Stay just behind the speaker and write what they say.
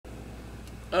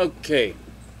Okay.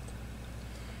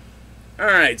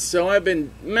 Alright, so I've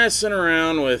been messing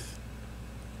around with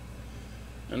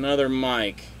another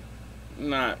mic.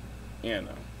 Not, you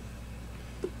know.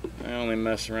 I only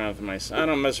mess around with myself. I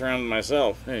don't mess around with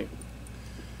myself. Hey.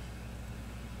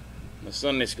 I'm a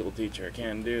Sunday school teacher. I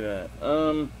can't do that.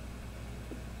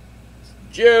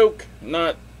 Joke!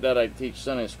 Not that I teach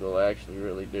Sunday school. I actually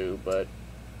really do, but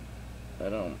I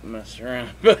don't mess around.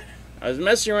 But I was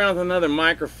messing around with another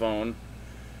microphone.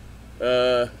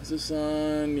 Is this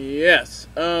on? Yes.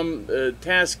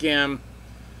 Tascam,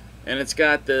 and it's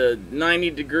got the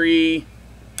 90-degree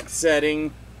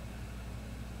setting,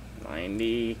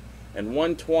 90 and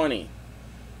 120.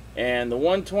 And the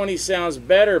 120 sounds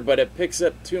better, but it picks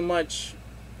up too much.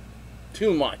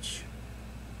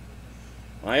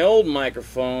 My old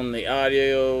microphone, the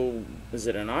audio, is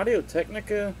it an Audio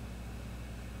Technica?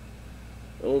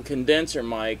 A little condenser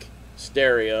mic,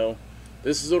 stereo.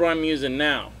 This is what I'm using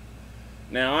now.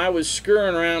 Now, I was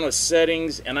screwing around with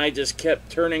settings, and I just kept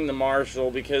turning the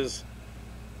Marshall because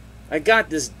I got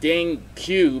this dang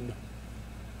cube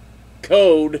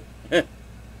code,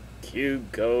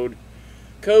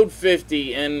 code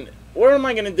 50, and what am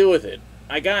I going to do with it?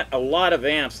 I got a lot of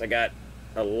amps.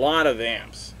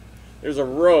 There's a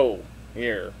row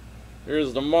here.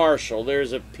 There's the Marshall.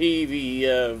 There's a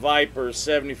PV Viper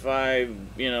 75.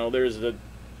 You know, there's the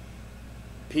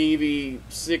PV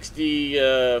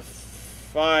 60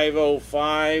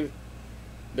 505.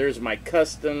 There's my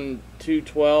custom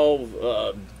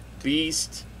 212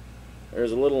 Beast.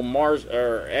 There's a little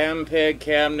Ampeg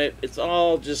cabinet. It's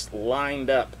all just lined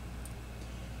up.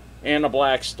 And a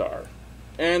Black Star.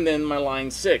 And then my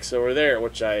Line 6 over there,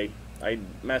 which I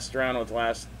messed around with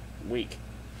last week.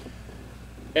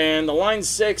 And the Line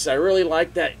 6, I really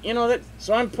like that. You know,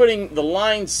 so I'm putting the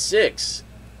Line 6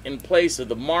 in place of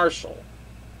the Marshall.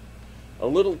 A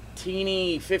little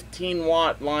teeny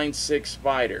 15-watt Line 6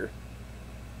 Spider.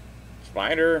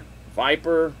 Viper.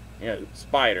 Yeah,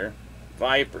 Spider.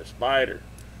 Viper, Spider.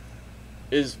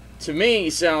 Is, to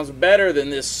me, sounds better than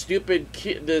this stupid,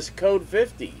 this Code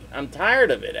 50. I'm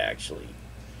tired of it, actually.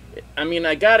 I mean,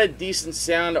 I got a decent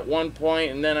sound at one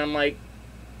point, and then I'm like,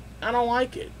 I don't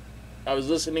like it. I was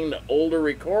listening to older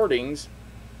recordings,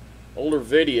 older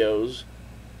videos,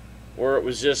 where it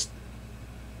was just,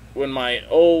 when my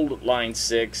old Line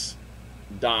 6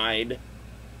 died,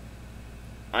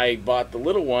 I bought the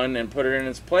little one and put it in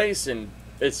its place, and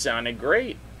it sounded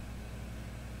great.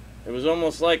 It was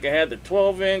almost like I had the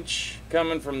 12-inch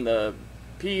coming from the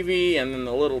PV and then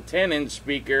the little 10-inch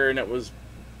speaker, and it was,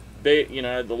 you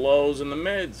know, the lows and the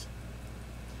mids.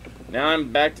 Now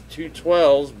I'm back to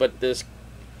 212s, but this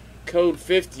Code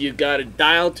 50, you got to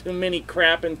dial too many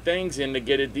crapping things in to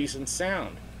get a decent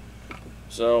sound.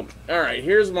 So, alright,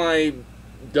 here's my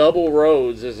Double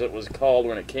Rhoads, as it was called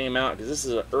when it came out, because this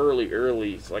is an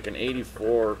early, it's like an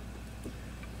 84.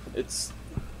 I'll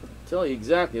tell you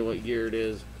exactly what year it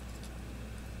is.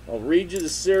 I'll read you the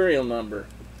serial number.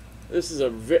 This is a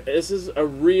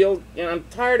real, and I'm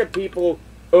tired of people,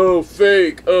 oh,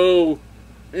 fake, oh,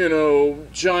 you know,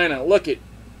 China. Look at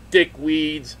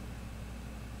dickweeds.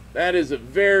 That is a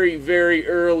very, very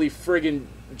early friggin'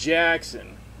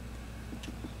 Jackson.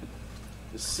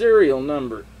 The serial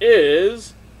number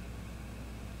is,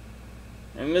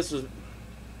 and this is,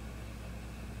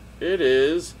 it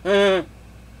is, oh,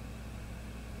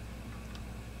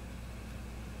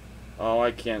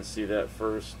 I can't see that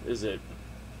first. Is it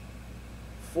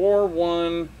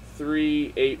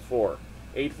 41384?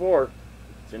 84.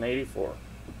 It's an 84.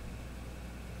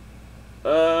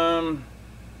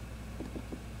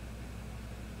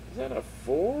 Is that a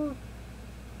 4?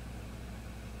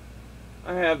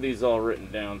 I have these all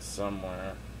written down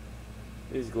somewhere.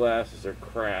 These glasses are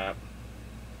crap.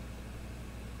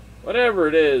 Whatever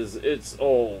it is, it's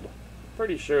old.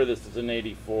 Pretty sure this is an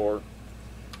 84.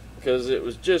 Because it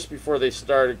was just before they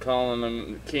started calling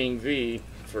them King V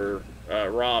for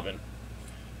Robin.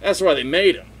 That's why they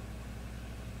made him.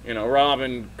 You know,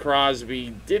 Robin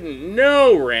Crosby didn't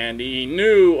know Randy. He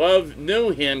knew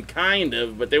him, kind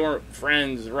of, but they weren't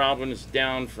friends. Robin was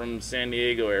down from San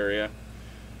Diego area.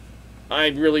 I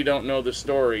really don't know the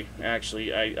story,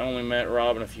 actually. I only met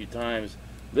Robin a few times.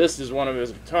 This is one of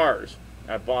his guitars.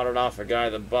 I bought it off a guy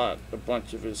that bought a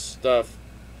bunch of his stuff,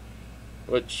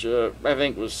 which I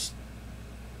think was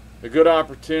a good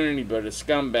opportunity, but a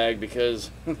scumbag,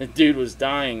 because the dude was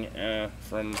dying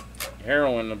from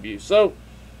heroin abuse. So,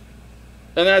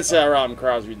 and that's how Robin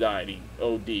Crosby died. He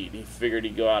OD'd. He figured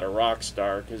he'd go out a rock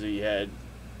star because he had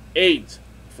AIDS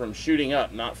from shooting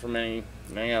up, not from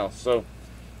anything else. So,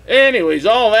 anyways,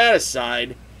 all that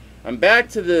aside, I'm back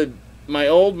to my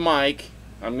old mic,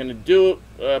 I'm gonna do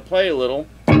play a little.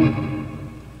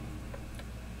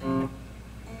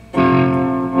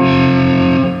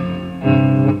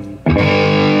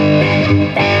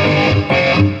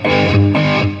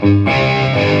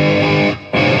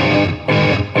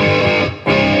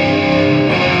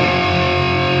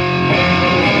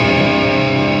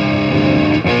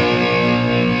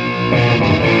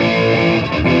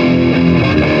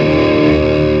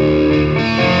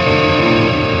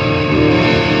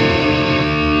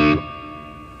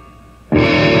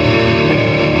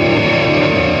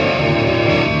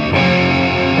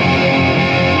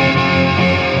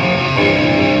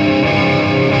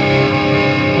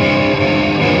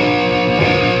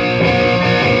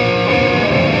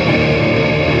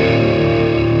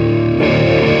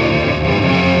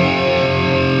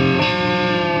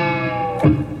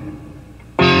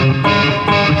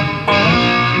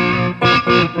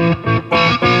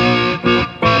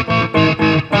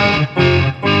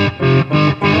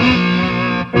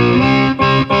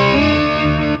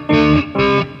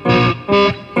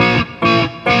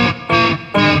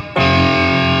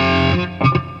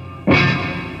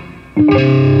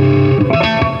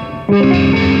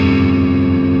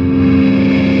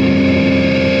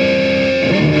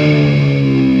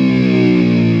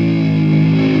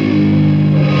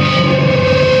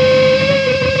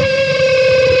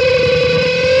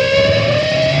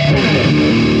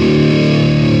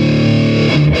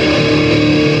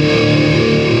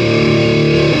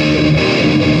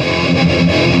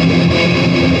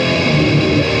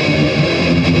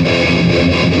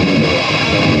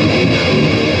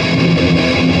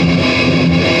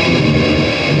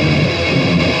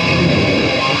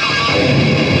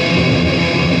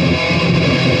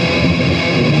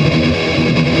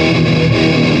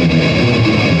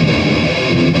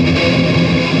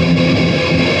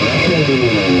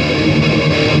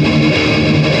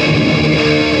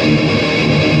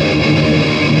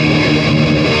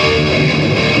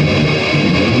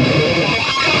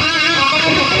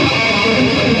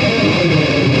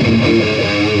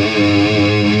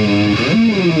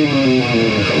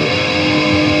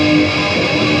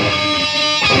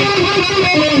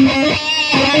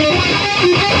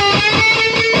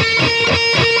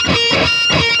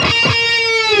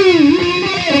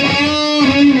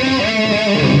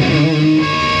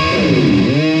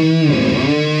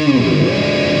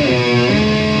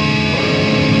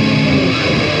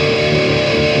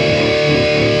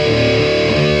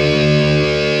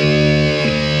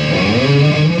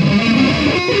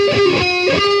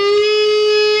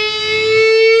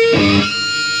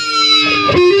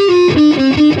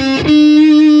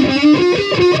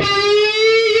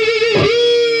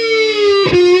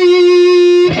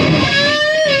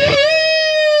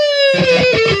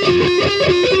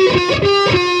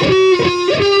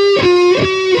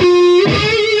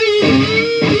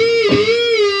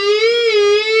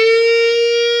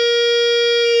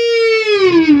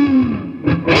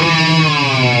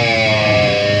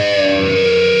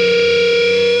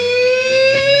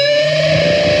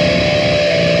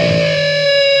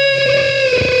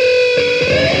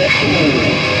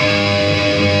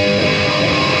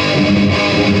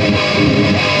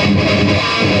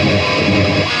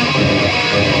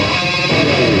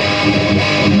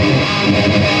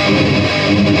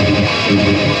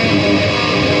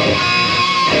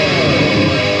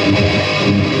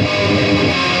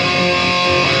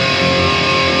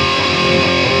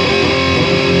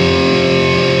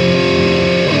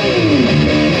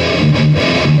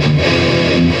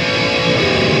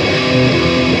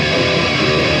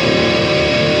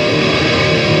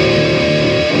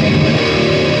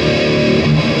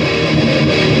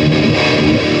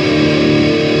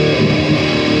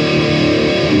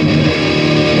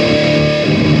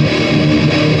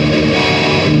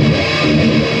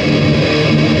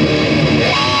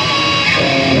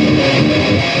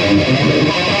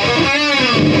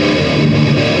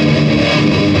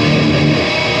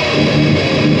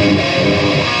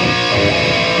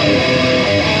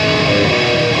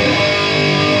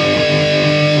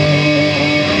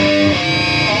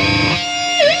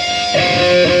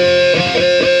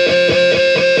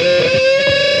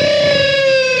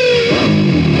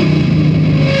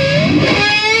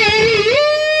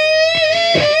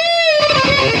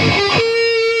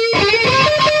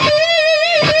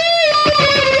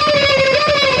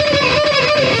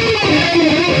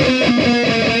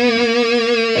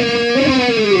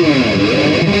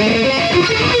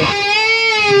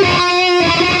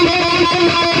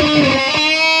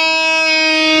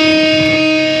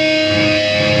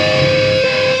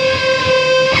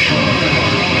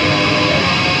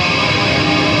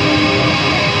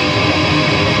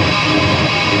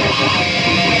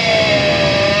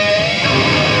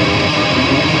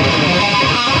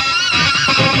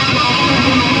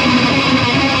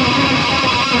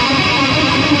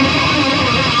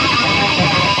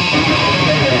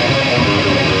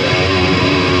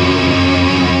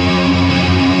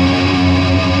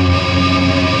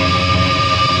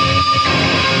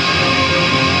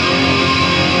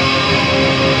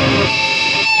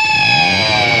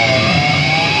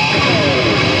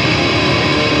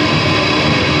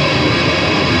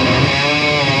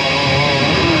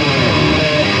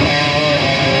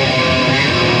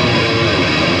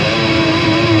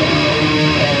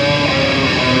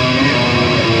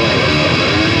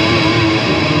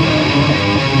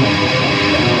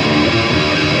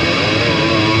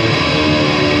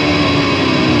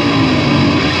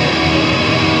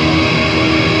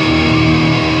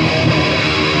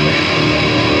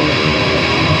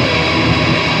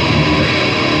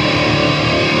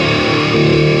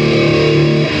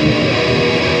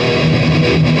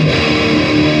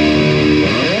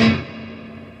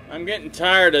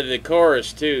 tired of the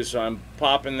chorus too, so I'm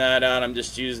popping that out. I'm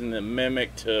just using the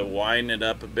mimic to widen it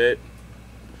up a bit.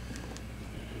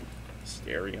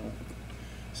 Stereo.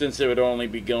 Since it would only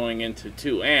be going into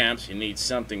 2 amps, you need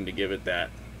something to give it that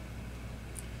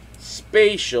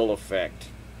spatial effect.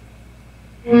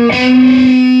 So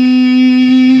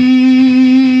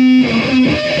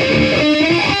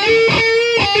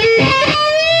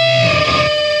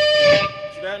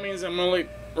that means I'm only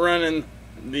running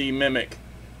the mimic,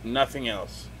 nothing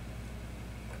else.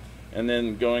 And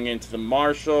then going into the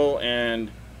Marshall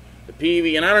and the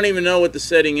PV, and I don't even know what the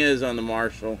setting is on the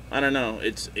Marshall. I don't know.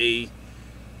 It's a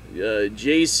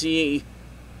JCM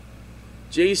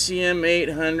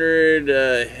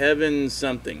 800 Heaven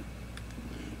something.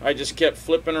 I just kept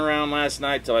flipping around last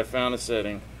night till I found a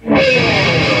setting.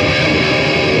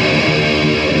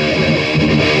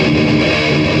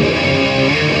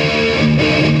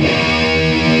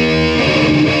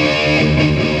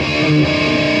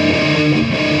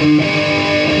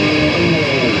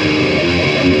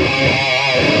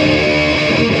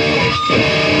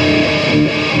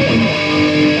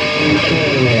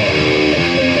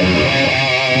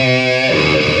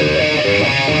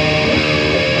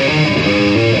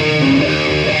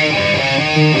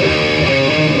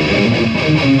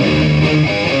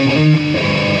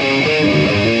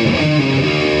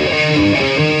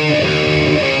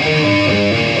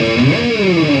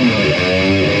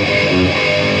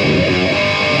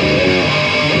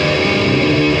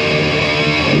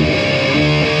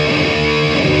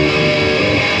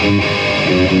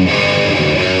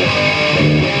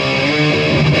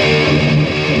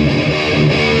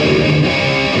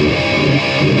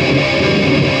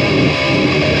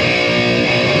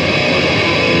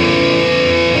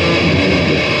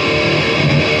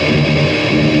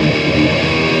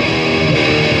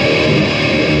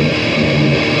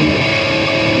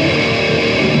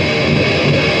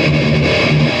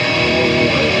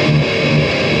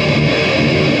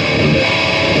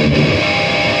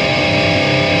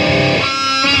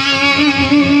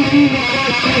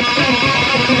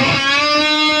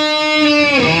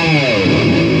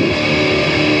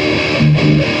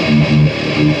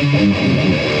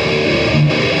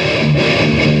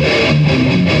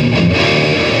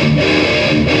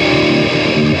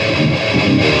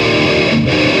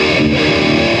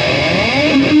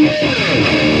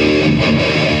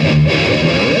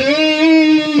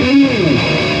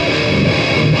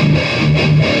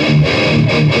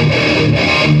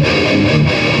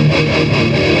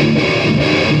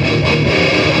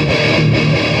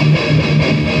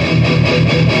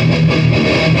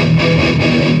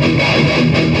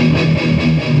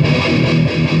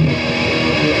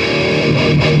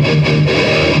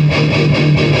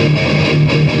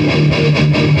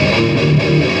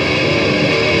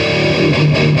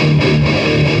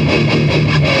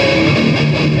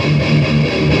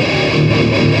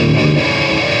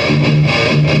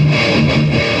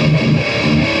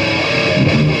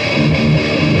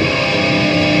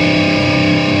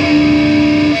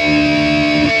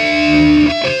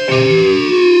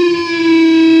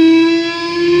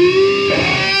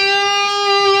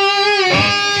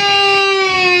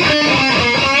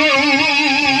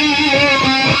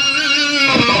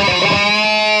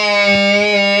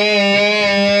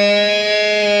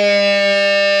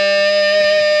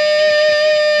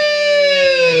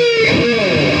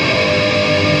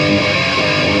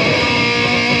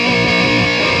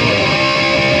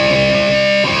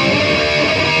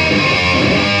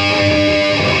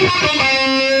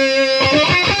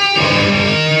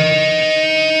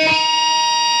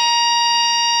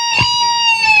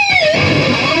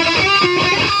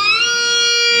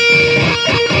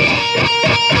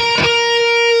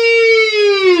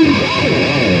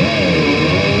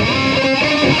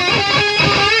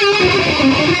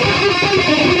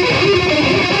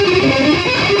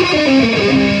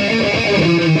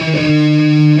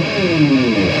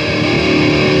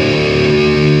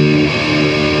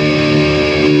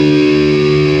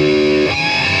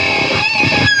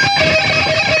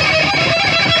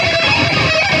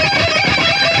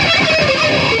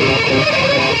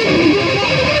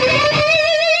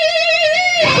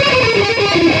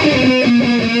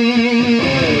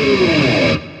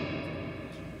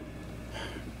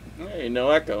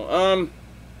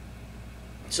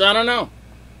 So I don't know.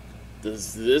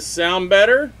 Does this sound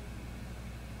better?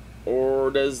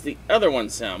 Or does the other one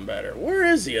sound better? Where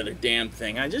is the other damn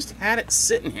thing? I just had it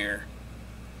sitting here.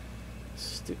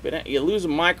 Stupid. You lose a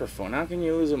microphone. How can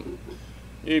you lose a...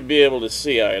 You'd be able to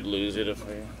see I'd lose it if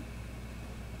I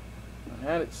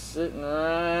had it sitting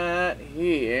right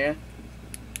here.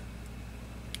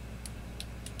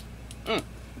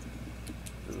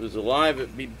 it was alive,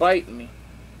 it'd be biting me.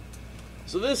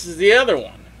 So this is the other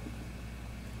one.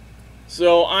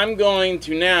 So I'm going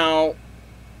to now,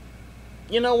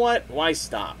 you know what? Why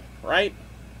stop, right?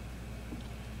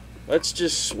 Let's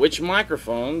just switch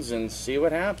microphones and see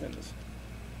what happens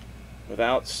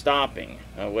without stopping.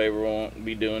 That way we won't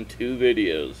be doing 2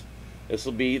 videos. This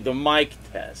will be the mic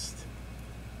test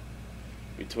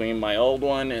between my old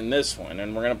one and this one.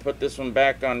 And we're going to put this one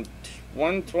back on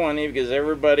 120 because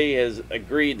everybody has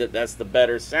agreed that that's the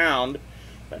better sound.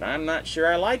 But I'm not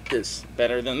sure I like this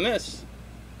better than this.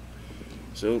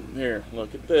 So here,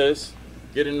 look at this.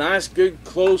 Get a nice, good,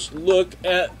 close look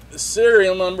at the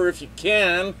serial number if you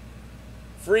can.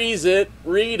 Freeze it,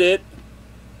 read it.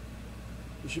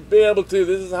 You should be able to.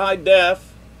 This is high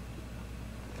def.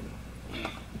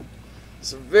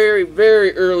 It's a very,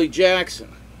 very early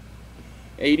Jackson.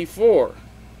 84.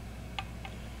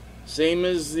 Same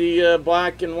as the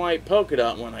black and white polka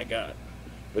dot one I got.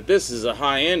 But this is a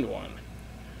high-end one.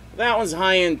 That one's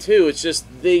high-end too. It's just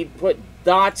they put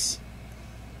dots,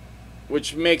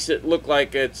 which makes it look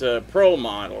like it's a pro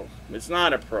model. It's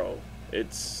not a pro.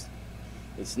 It's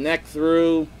neck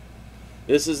through.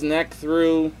 This is neck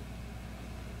through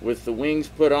with the wings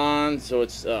put on. So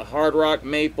it's hard rock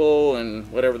maple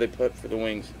and whatever they put for the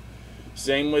wings.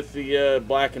 Same with the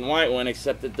black and white one,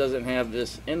 except it doesn't have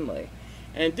this inlay.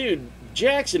 And dude,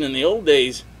 Jackson in the old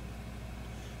days,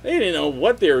 they didn't know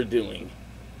what they were doing.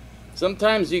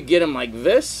 Sometimes you get them like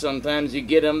this, sometimes you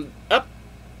get them up.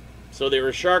 So they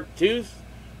were shark tooth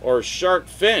or shark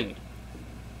fin.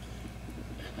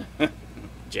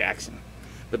 Jackson.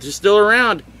 But they're still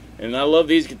around. And I love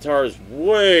these guitars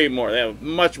way more. They have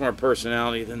much more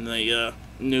personality than the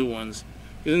new ones.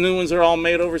 Because the new ones are all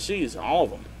made overseas. All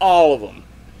of them. All of them.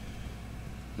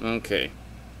 Okay.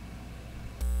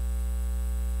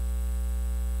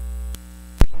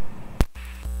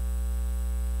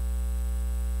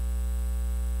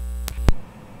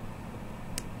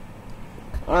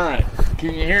 Alright.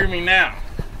 Can you hear me now?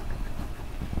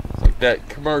 It's like that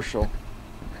commercial.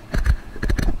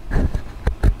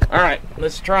 Alright.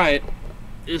 Let's try it.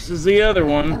 This is the other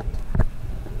one.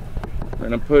 I'm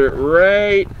going to put it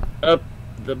right up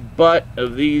the butt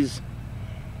of these.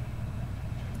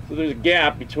 So there's a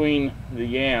gap between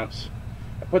the amps.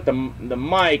 I put the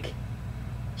mic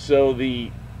so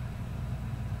the,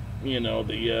 you know,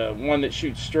 the one that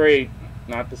shoots straight,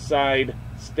 not the side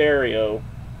stereo,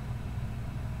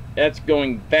 that's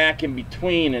going back in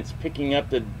between. It's picking up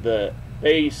the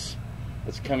bass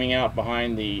that's coming out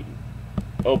behind the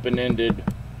open-ended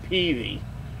PV.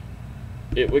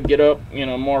 It would get up, you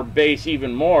know, more bass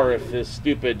even more if this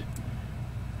stupid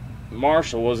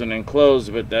Marshall wasn't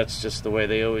enclosed, but that's just the way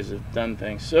they always have done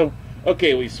things. So,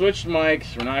 okay, we switched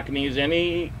mics. We're not going to use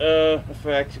any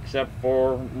effects except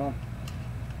for, well,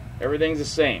 everything's the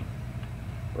same.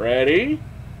 Ready?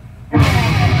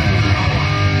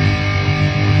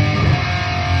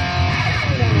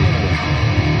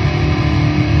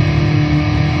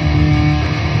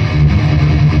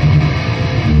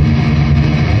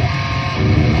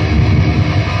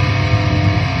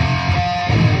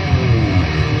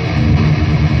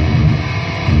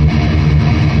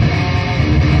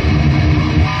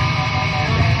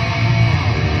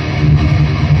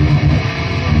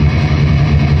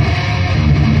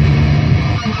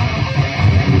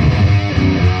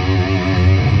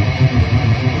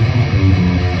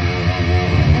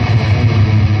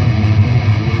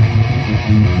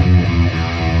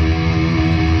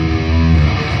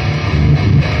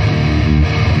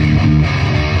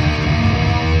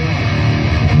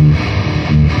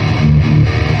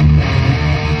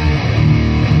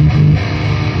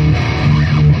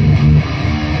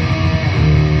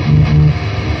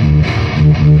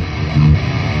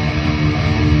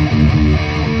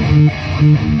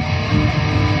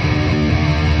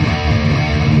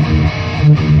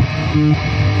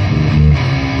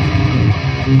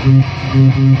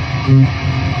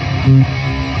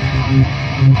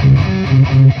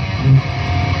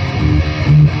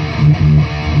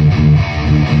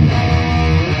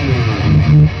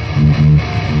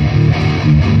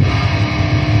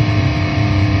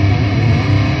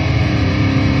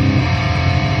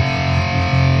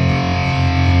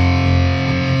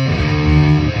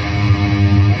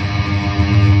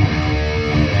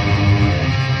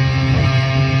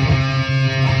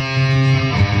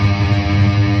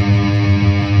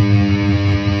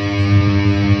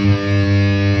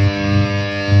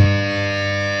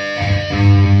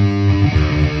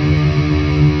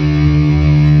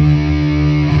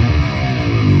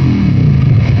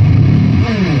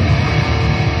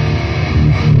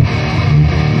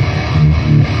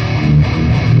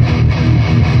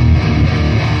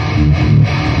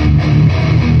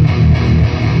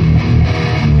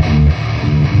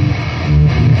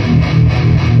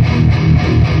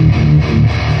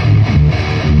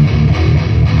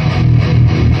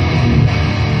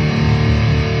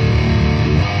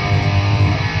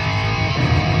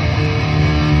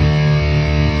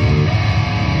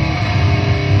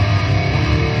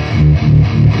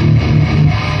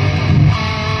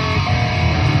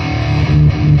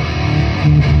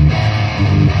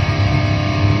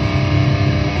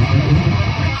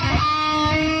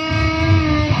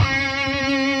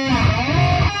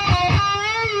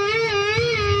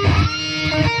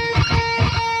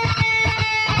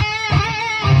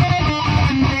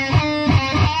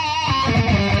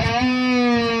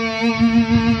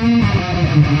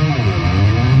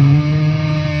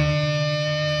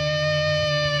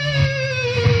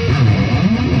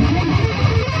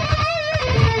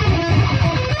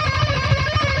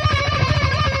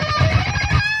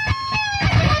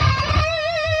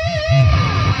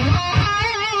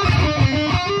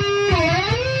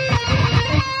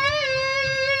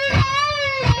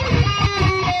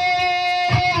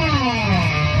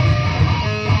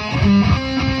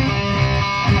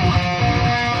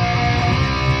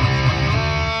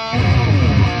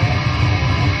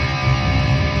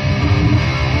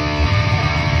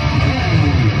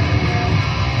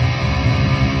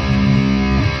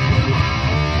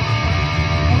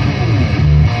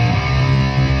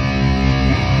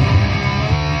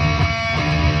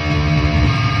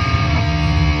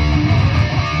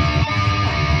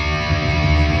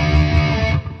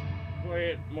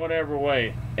 whatever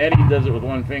way. Eddie does it with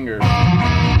one finger.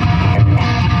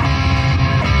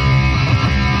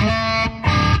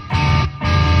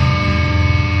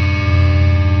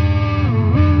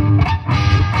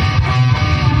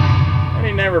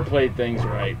 Eddie never played things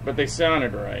right, but they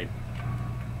sounded right.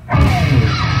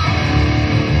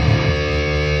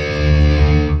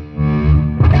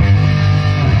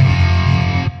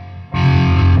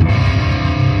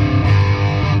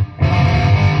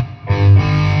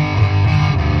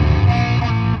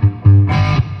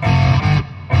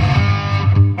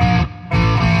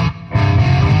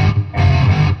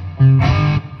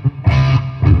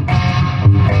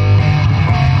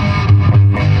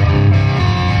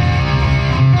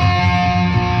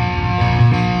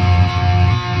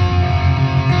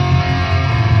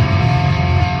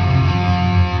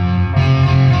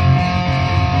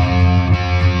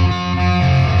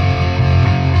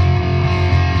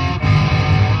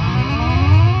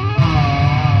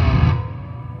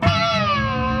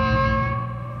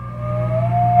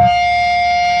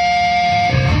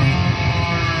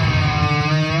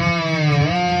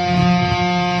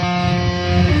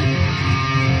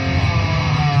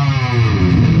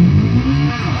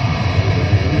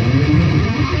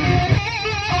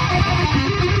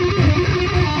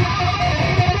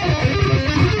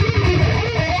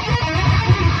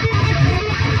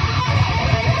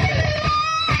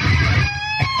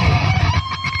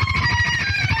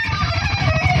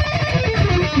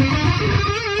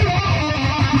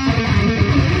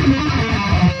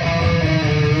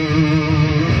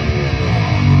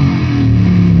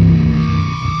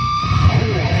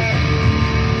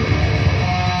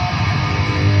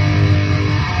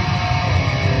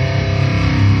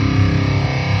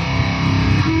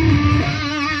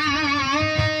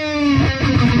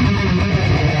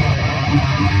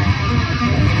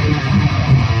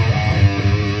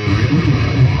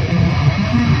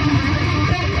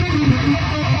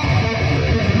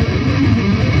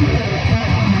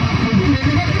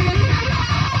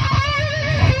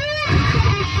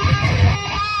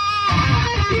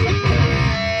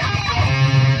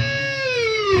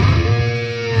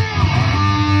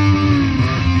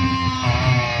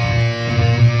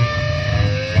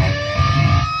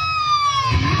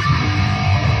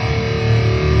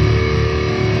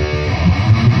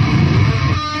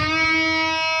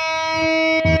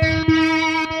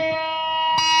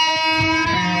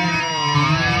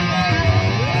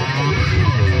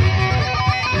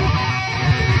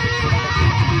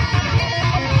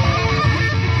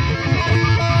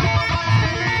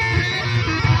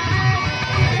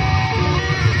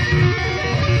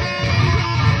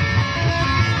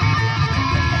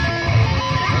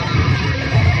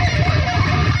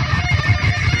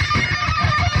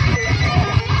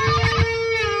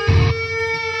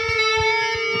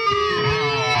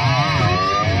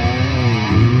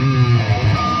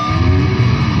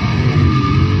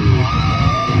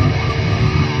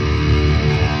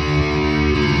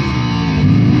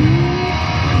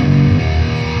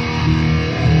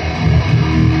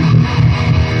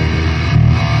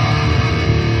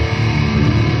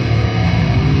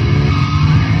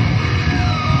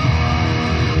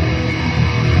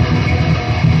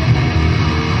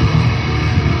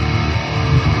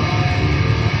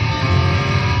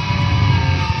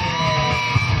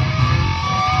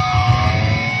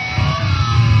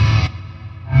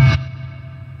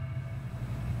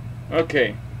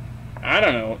 Okay, I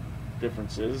don't know what the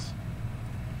difference is,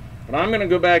 but I'm going to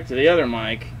go back to the other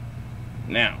mic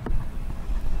now.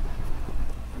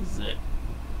 This is it.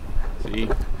 See?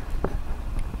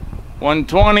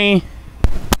 120,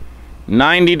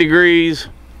 90 degrees.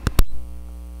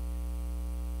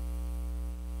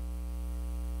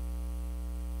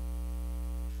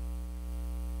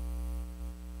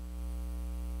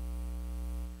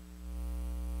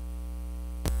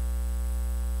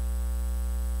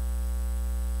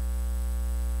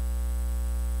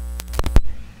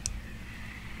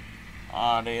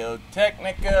 Audio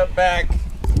Technica back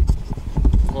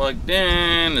plugged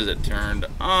in. Is it turned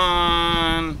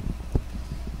on?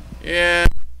 Yeah.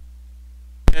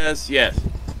 Yes.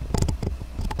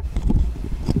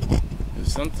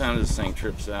 Sometimes this thing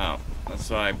trips out. That's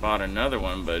why I bought another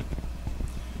one, but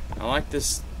I like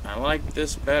this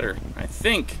better. I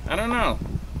think. I don't know.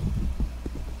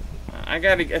 I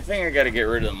think I gotta get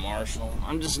rid of the Marshall.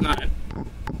 I'm just not.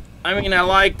 I mean, I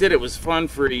liked it. It was fun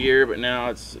for a year, but now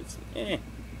it's eh.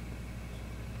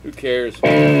 Who cares?